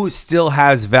 who still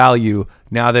has value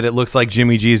now that it looks like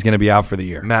Jimmy G is going to be out for the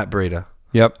year? Matt Breida.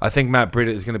 Yep. I think Matt Breida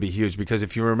is going to be huge because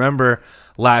if you remember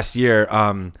last year,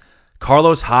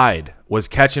 Carlos Hyde was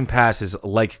catching passes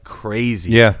like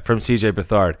crazy from CJ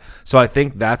Beathard. So I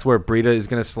think that's where Breida is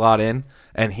going to slot in,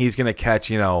 and he's going to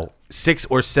catch, 6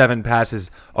 or 7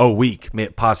 passes a week,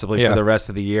 possibly for the rest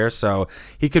of the year. So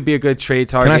he could be a good trade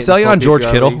target. Can I sell you on George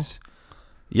Kittle?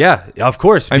 Yeah, of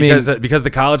course. I mean- Because the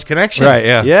college connection. Right,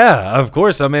 yeah. Yeah, of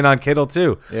course. I'm in on Kittle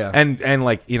too. Yeah. And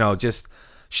like, just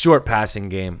short passing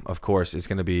game, of course, is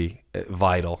going to be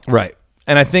vital. Right.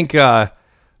 And I think the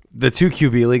 2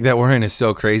 QB league that we're in is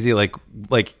so crazy. Like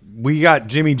we got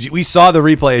Jimmy G. We saw the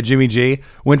replay of Jimmy G.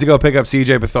 Went to go pick up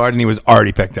CJ Beathard, and he was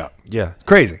already picked up. Yeah.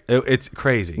 Crazy. It's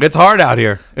crazy. It's hard out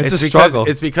here. It's a because struggle.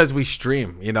 it's because we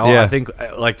stream, Yeah. I think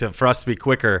for us to be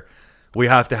quicker, we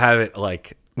have to have it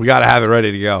like We got to have it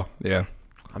ready to go. Yeah.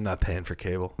 I'm not paying for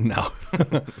cable. No.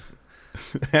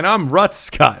 And I'm Ruts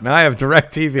Scott, and I have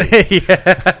DirecTV.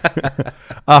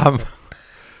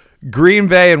 Green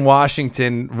Bay and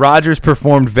Washington. Rodgers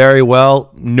performed very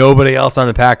well. Nobody else on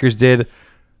the Packers did.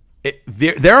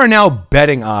 There are now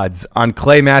betting odds on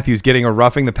Clay Matthews getting a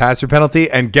roughing the passer penalty,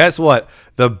 and guess what?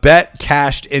 The bet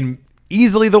cashed in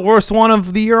easily the worst one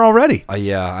of the year already.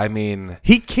 Yeah, I mean,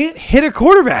 He can't hit a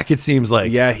quarterback, it seems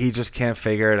like. yeah, he just can't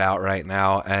figure it out right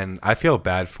now, and I feel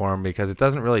bad for him because it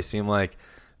doesn't really seem like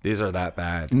these are that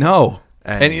bad. No.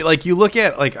 And- And you look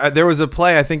at there was a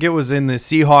play, I think it was in the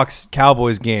Seahawks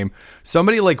Cowboys game.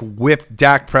 Somebody whipped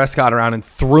Dak Prescott around and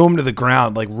threw him to the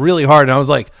ground really hard. And I was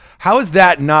like, how is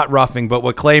that not roughing? But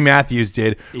what Clay Matthews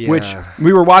did, which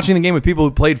we were watching the game with people who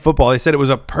played football, they said it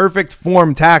was a perfect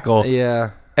form tackle.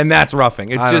 Yeah. And that's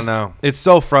roughing. I don't know. It's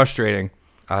so frustrating.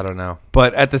 I don't know.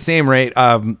 But at the same rate,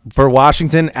 for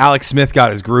Washington, Alex Smith got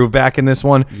his groove back in this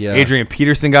one. Yeah. Adrian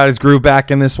Peterson got his groove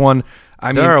back in this one.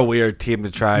 I mean, They're a weird team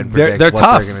to try and They're predict what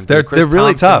tough. they're going to They're- do. Chris they're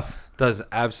really Thompson tough. Does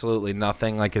absolutely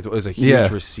nothing. It was a huge Yeah.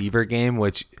 receiver game,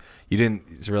 which you didn't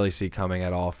really see coming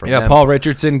at all from yeah, them. Paul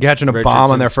Richardson catching a bomb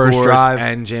Richardson on their first scores, drive.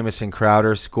 and Jamison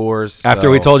Crowder scores After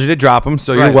we told you to drop him,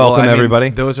 so you're Right, welcome, well, I mean, everybody.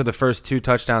 Those are the first 2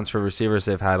 touchdowns for receivers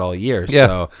they've had all year. Yeah.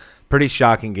 So pretty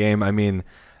shocking game. I mean,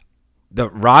 the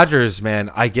Rodgers,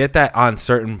 man, I get that on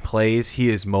certain plays he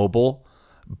is mobile,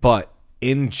 but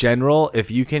in general,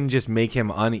 if you can just make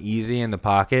him uneasy in the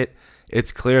pocket,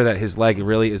 it's clear that his leg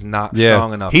really is not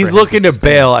strong enough. He's for him looking to sustain.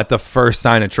 bail at the first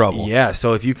sign of trouble. Yeah,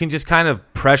 so if you can just kind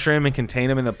of pressure him and contain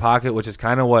him in the pocket, which is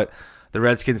kind of what the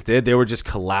Redskins did, they were just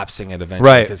collapsing it eventually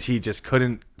Right. because he just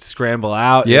couldn't scramble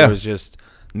out. Yeah. There was just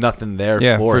nothing there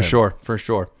Yeah, for him. for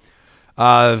sure.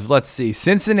 Let's see.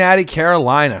 Cincinnati,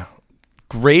 Carolina.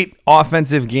 Great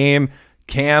offensive game.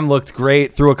 Cam looked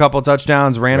great, threw a couple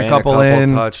touchdowns, ran a couple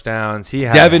in. touchdowns. He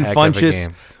had Devin a heck of a Funchess.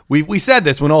 game. We said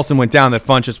this when Olsen went down that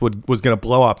Funchess was going to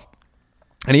blow up,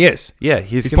 and he is. Yeah,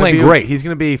 he's He's playing great. He's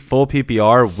going to be full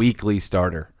PPR weekly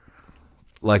starter,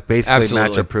 basically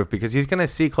Absolutely. matchup proof because he's going to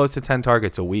see close to 10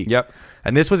 targets a week. Yep.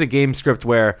 And this was a game script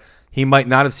where he might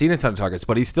not have seen a ton of targets,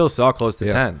 but he still saw close to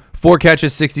 10. 4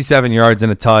 catches, 67 yards,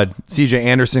 and a tud. C.J.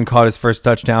 Anderson caught his first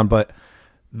touchdown, but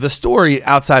the story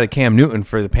outside of Cam Newton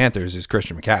for the Panthers is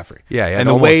Christian McCaffrey. Yeah, and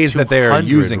the ways that they are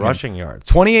using him. rushing yards.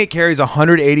 28 carries,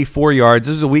 184 yards.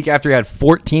 This is a week after he had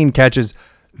 14 catches.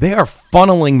 They are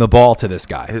funneling the ball to this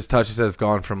guy. His touches have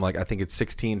gone from I think it's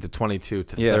 16 to 22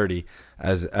 to 30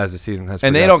 as the season has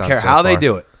And they progressed don't on care so how they far.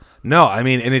 do it. No, I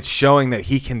mean, and it's showing that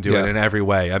he can do Yeah. it in every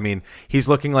way. I mean, he's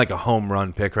looking like a home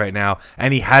run pick right now,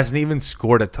 and he hasn't even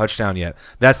scored a touchdown yet.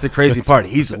 That's the crazy part.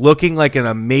 He's looking like an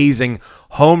amazing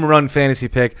home run fantasy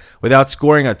pick without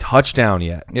scoring a touchdown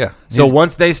yet. Yeah. So He's-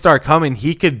 once they start coming,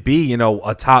 he could be,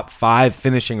 a top 5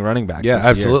 finishing running back. Yeah, this year.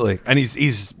 absolutely. And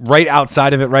he's right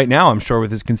outside of it right now, I'm sure,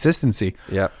 with his consistency.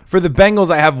 Yeah. For the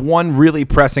Bengals, I have one really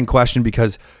pressing question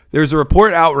because there's a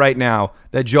report out right now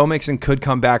that Joe Mixon could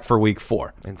come back for week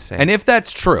 4. Insane. And if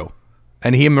that's true,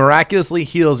 and he miraculously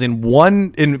heals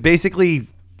in basically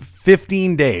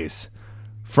 15 days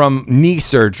from knee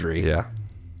surgery, Yeah.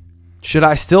 should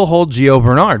I still hold Gio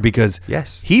Bernard? Because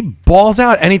Yes. he balls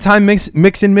out anytime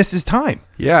Mixon misses time.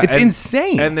 Yeah. It's and-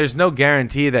 insane. And there's no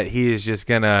guarantee that he is just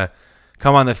going to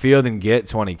come on the field and get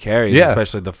 20 carries, Yeah.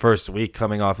 especially the first week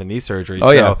coming off a knee surgery. Oh,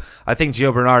 so yeah. I think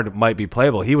Gio Bernard might be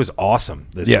playable. He was awesome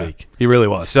this yeah, week. he really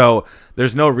was. So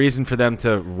there's no reason for them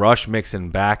to rush Mixon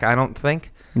back, I don't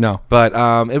think. No. But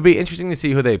it'll be interesting to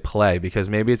see who they play because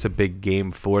maybe it's a big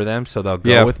game for them, so they'll go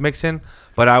Yeah. with Mixon.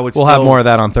 But I would We'll still have more of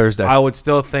that on Thursday. I would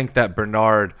still think that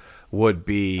Bernard would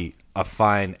be a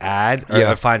fine add or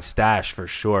Yeah. a fine stash for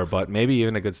sure, but maybe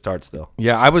even a good start still.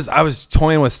 Yeah, I was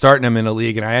toying with starting him in a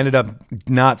league, and I ended up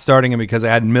not starting him because I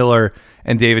had Miller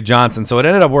and David Johnson. So it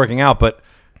ended up working out, but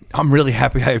I'm really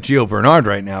happy I have Gio Bernard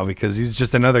right now because he's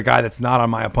just another guy that's not on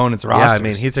my opponent's roster. Yeah, I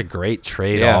mean, he's a great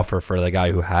trade Yeah. offer for the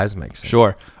guy who has Mixon.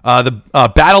 sure. The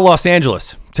Battle Los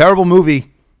Angeles, terrible movie,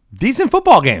 decent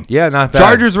football game. Yeah, not bad.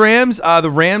 Chargers Rams. The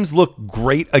Rams look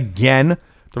great again,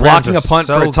 blocking Rams a are punt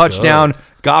for a so touchdown. good.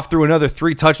 Goff threw another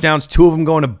 3 touchdowns, 2 of them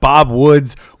going to Bob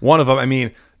Woods. One of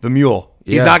them, the mule.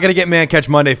 He's Yeah. not going to get man catch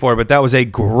Monday for it, but that was a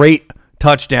great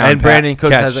touchdown. And Brandon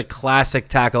Cooks catch. has a classic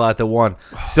tackle at the 1.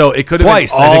 So it could have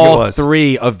Twice, been I think it all was.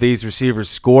 3 of these receivers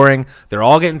scoring. They're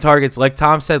all getting targets. Like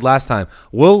Tom said last time,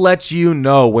 we'll let you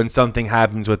know when something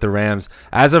happens with the Rams.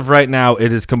 As of right now,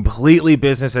 it is completely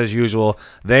business as usual.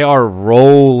 They are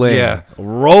rolling. Yeah.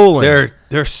 Rolling.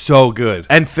 They're so good.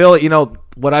 And Phil,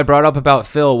 what I brought up about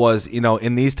Phil was,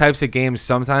 in these types of games,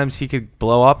 sometimes he could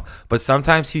blow up, but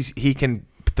sometimes he can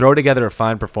throw together a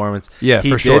fine performance. Yeah, he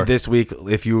for did sure. this week.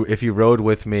 If you rode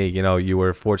with me, you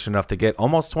were fortunate enough to get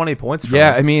almost 20 points from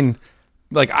Yeah, him.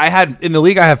 I had in the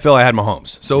league I have Phil, I had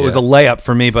Mahomes. So it was a Yeah. layup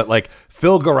for me, but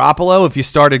Phil Garoppolo, if you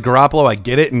started Garoppolo, I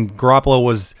get it, and Garoppolo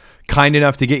was kind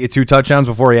enough to get you 2 touchdowns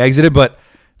before he exited, but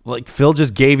Phil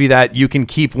just gave you that you can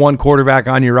keep one quarterback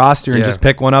on your roster and Yeah. just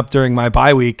pick one up during my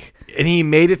bye week. And he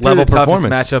made it through level the toughest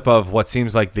performance. matchup of what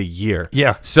seems like the year.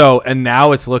 Yeah. So, and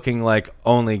now it's looking like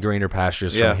only greener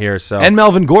pastures from here. So, and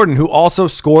Melvin Gordon, who also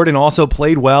scored and also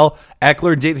played well.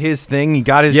 Eckler did his thing. He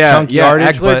got his chunk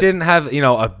yardage. Eckler but didn't have,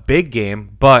 a big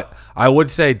game, but I would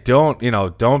say don't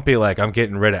be like, I'm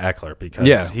getting rid of Eckler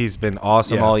because he's been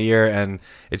awesome all year. And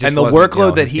it just and the wasn't,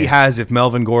 workload that his he game. has if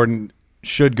Melvin Gordon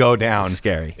should go down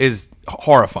Scary. is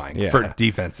horrifying for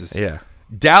defenses. Yeah.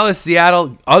 Dallas,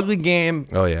 Seattle, ugly game.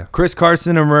 Oh, yeah. Chris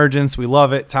Carson emergence. We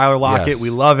love it. Tyler Lockett. Yes. We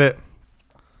love it.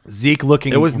 Zeke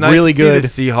looking It was nice really to see good. the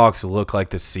Seahawks look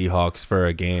like the Seahawks for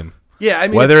a game. Yeah, I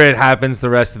mean, Whether it happens the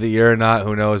rest of the year or not,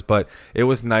 who knows? But it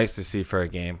was nice to see for a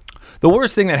game. the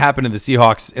worst thing that happened to the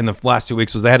Seahawks in the last 2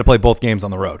 weeks was they had to play both games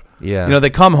on the road. Yeah. They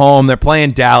come home, they're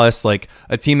playing Dallas, like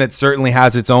a team that certainly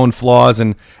has its own flaws,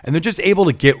 and they're just able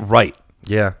to get right.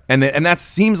 Yeah. And that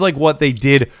seems like what they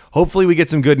did. Hopefully we get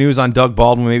some good news on Doug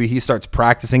Baldwin. Maybe he starts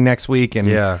practicing next week.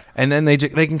 And then they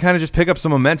can kind of just pick up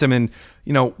some momentum. And,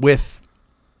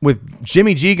 with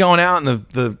Jimmy G going out and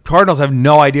the Cardinals have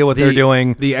no idea what they're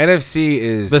doing. The NFC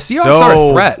is The Seahawks are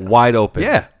a threat. Wide open.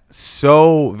 Yeah.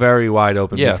 So very wide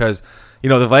open Yeah. because,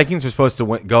 the Vikings were supposed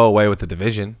to go away with the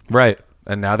division. Right.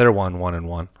 And now they're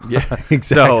 1-1-1. Yeah, exactly.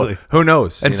 So who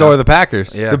knows? And so are the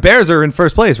Packers. Yeah. The Bears are in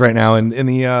first place right now in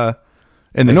the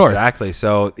North. Exactly.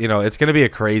 So, it's going to be a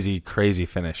crazy, crazy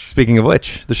finish. Speaking of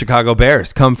which, the Chicago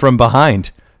Bears come from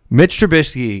behind. Mitch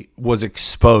Trubisky was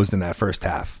exposed in that first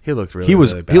half. He looked really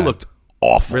bad. He looked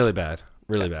awful. Really bad.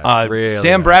 Really bad.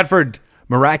 Sam Bradford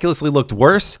miraculously looked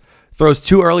worse. Throws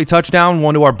 2 early touchdowns,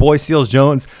 one to our boy Seals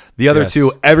Jones, the other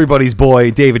 2 everybody's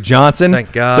boy David Johnson.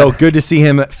 Thank God. So good to see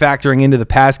him factoring into the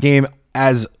pass game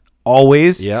as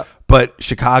always. Yep. But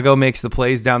Chicago makes the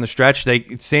plays down the stretch.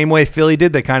 Same way Philly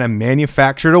did, they kind of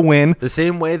manufactured a win. The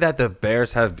same way that the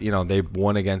Bears have, they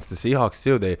won against the Seahawks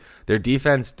too. Their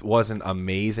defense wasn't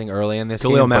amazing early in this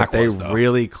game, Mack but they was, though.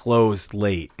 really closed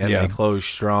late and they closed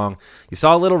strong. You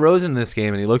saw Little Rosen in this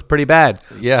game and he looked pretty bad.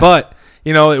 Yeah. But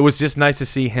it was just nice to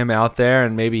see him out there,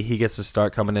 and maybe he gets to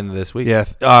start coming into this week.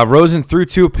 Yeah, Rosen threw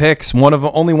 2 picks.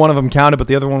 Only one of them counted, but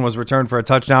the other one was returned for a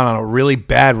touchdown on a really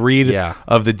bad read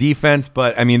of the defense.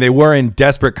 But I mean, they were in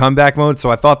desperate comeback mode,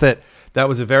 so I thought that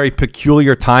was a very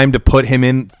peculiar time to put him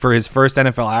in for his first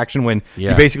NFL action when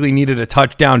you basically needed a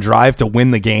touchdown drive to win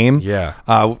the game. Yeah.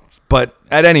 But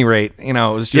at any rate, it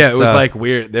was just it was like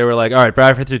weird. They were like, "All right,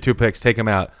 Bradford threw 2 picks, take him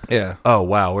out." Yeah. Oh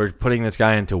wow, we're putting this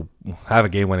guy in to have a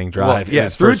game-winning drive. Well,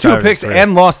 threw 2 picks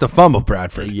and lost a fumble,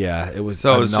 Bradford. Yeah, it was.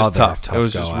 So it was just tough. It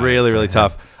was just really, really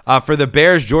tough. For the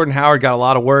Bears, Jordan Howard got a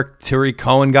lot of work. Tariq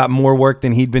Cohen got more work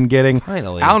than he'd been getting.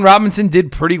 Finally. Allen Robinson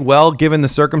did pretty well given the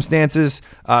circumstances.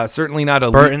 Certainly not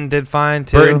elite. Burton did fine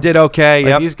too. Burton did okay.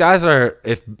 Like, these guys are.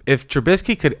 If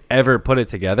Trubisky could ever put it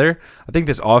together, I think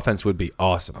this offense would be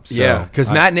awesome. So, because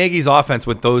Matt Nagy's offense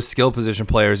with those skill position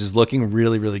players is looking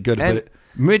really, really good. But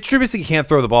Mitch Trubisky can't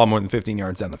throw the ball more than 15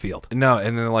 yards down the field. No,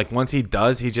 and then once he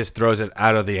does, he just throws it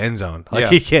out of the end zone.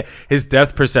 He can't. His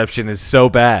depth perception is so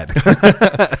bad.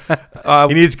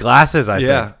 He needs glasses. I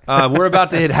think. We're about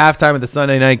to hit halftime of the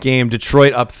Sunday night game.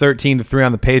 Detroit up 13-3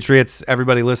 on the Patriots.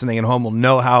 Everybody listening at home will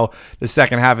know how the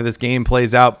second half of this game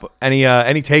plays out. Any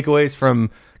takeaways from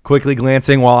quickly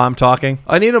glancing while I'm talking?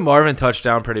 I need a Marvin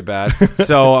touchdown pretty bad,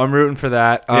 so I'm rooting for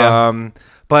that.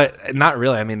 But not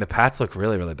really. I mean, the Pats look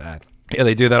really, really bad. Yeah,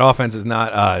 they do. That offense is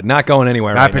not going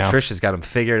anywhere right now. Matt Patricia's got him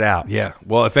figured out. Yeah.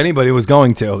 Well, if anybody was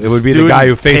going to, it would be the guy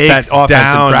who faced that offense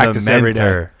in practice every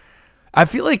day. I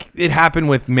feel like it happened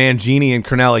with Mangini and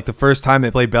Cornell. Like the first time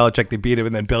they played Belichick, they beat him,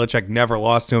 and then Belichick never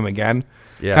lost to him again.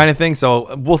 Yeah. Kind of thing.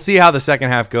 So we'll see how the second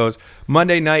half goes.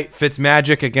 Monday night,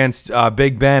 Fitzmagic against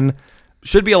Big Ben.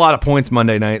 Should be a lot of points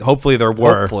Monday night. Hopefully there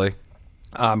were. Hopefully.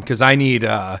 Because I need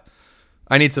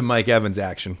some Mike Evans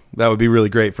action. That would be really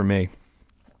great for me.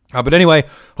 But anyway,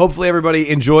 hopefully everybody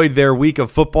enjoyed their week of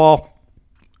football.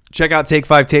 Check out Take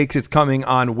 5 Takes. It's coming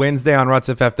on Wednesday on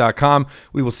rutsff.com.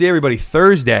 We will see everybody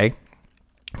Thursday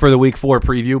for the Week 4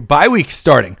 preview. Bye week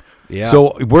starting. Yeah.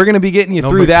 So we're going to be getting you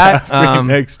through that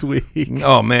next week.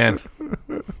 Oh, man.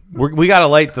 We got to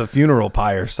light the funeral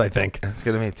pyres, I think. It's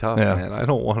going to be tough, man. I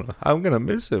don't want to. I'm going to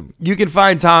miss him. You can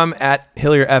find Tom at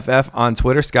HillierFF on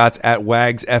Twitter. Scott's at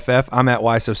WagsFF. I'm at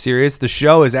Why So Serious. The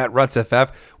show is at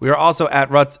RutsFF. We are also at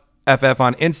RutsFF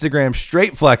on Instagram,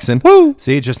 straight flexing. Woo!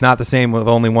 See, it's just not the same with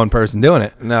only one person doing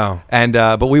it. No. And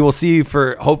but we will see you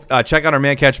for check out our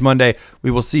Man Catch Monday.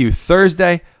 We will see you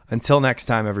Thursday. Until next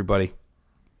time, everybody,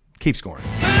 keep scoring.